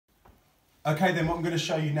Okay, then what I'm going to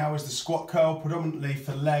show you now is the squat curl, predominantly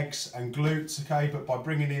for legs and glutes, okay, but by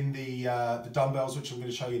bringing in the dumbbells, which I'm going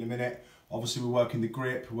to show you in a minute, obviously we're working the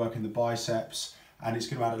grip, we're working the biceps, and it's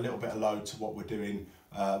going to add a little bit of load to what we're doing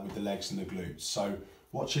with the legs and the glutes. So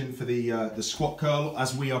watch in for the squat curl,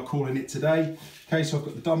 as we are calling it today. Okay, so I've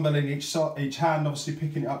got the dumbbell in each hand, obviously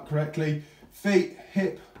picking it up correctly. Feet,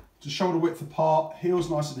 hip to shoulder width apart, heels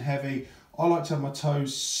nice and heavy. I like to have my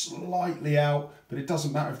toes slightly out, but it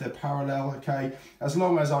doesn't matter if they're parallel, okay? As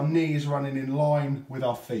long as our knee is running in line with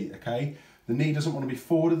our feet, okay? The knee doesn't want to be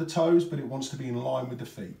forward of the toes, but it wants to be in line with the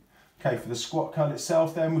feet. Okay, for the squat curl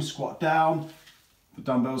itself then, we squat down, the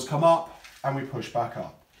dumbbells come up, and we push back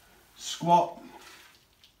up. Squat.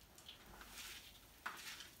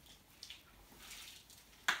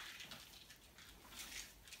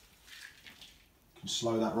 You can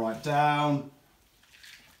slow that right down.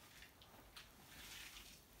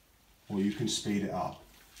 Or you can speed it up.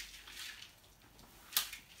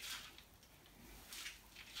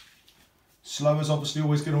 Slow is obviously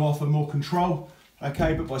always going to offer more control,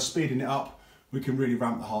 okay, but by speeding it up, we can really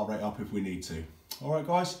ramp the heart rate up if we need to. All right,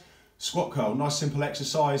 guys, squat curl, nice simple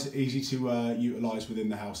exercise, easy to utilise within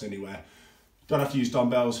the house anywhere. Don't have to use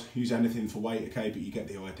dumbbells, use anything for weight, okay, but you get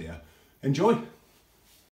the idea. Enjoy.